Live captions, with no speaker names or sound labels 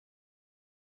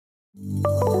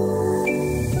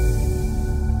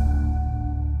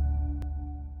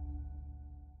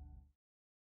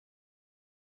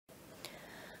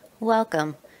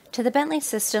Welcome to the Bentley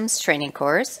Systems training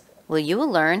course, where you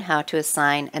will learn how to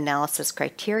assign analysis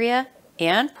criteria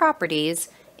and properties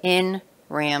in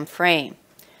RAM-Frame.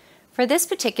 For this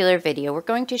particular video, we're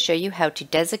going to show you how to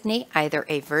designate either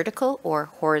a vertical or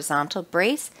horizontal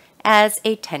brace as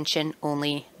a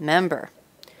tension-only member.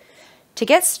 To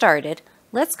get started,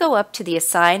 let's go up to the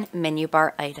Assign menu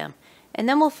bar item, and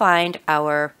then we'll find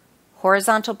our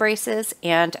horizontal braces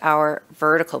and our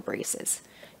vertical braces.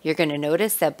 You're going to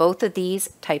notice that both of these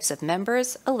types of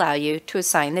members allow you to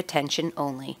assign the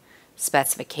tension-only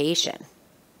specification.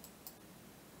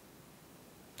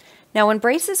 Now, when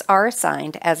braces are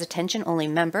assigned as a tension-only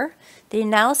member, the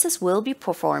analysis will be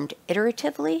performed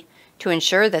iteratively to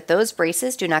ensure that those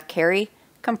braces do not carry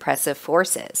compressive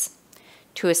forces.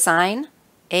 To assign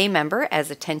a member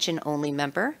as a tension-only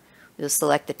member, we'll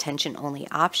select the tension-only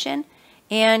option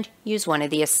and use one of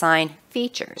the assign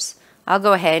features. I'll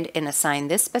go ahead and assign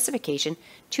this specification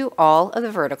to all of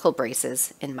the vertical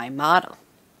braces in my model.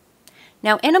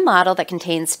 Now, in a model that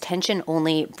contains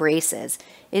tension-only braces,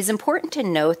 it is important to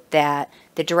note that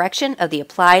the direction of the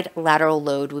applied lateral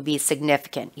load would be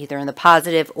significant, either in the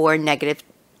positive or negative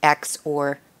X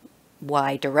or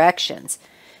Y directions.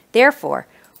 Therefore,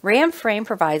 RAM-Frame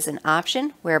provides an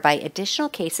option whereby additional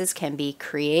cases can be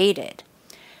created.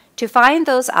 To find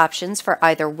those options for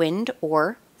either wind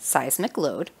or seismic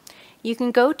load, you can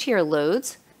go to your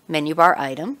Loads menu bar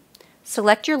item,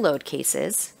 select your load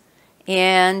cases,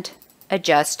 and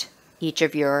adjust each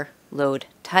of your load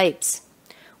types.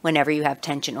 Whenever you have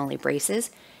tension-only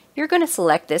braces, you're going to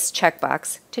select this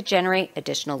checkbox to generate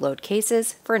additional load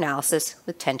cases for analysis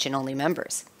with tension-only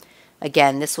members.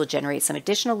 Again, this will generate some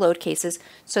additional load cases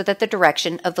so that the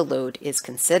direction of the load is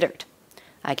considered.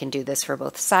 I can do this for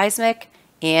both seismic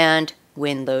and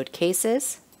wind load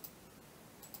cases.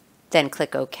 Then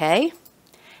click OK.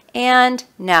 And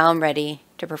now I'm ready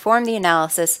to perform the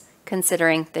analysis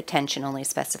considering the tension-only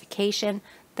specification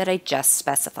that I just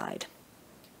specified.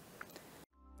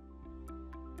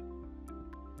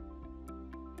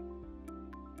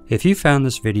 If you found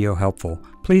this video helpful,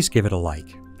 please give it a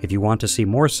like. If you want to see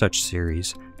more such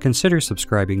series, consider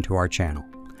subscribing to our channel.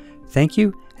 Thank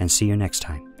you, and see you next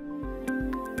time.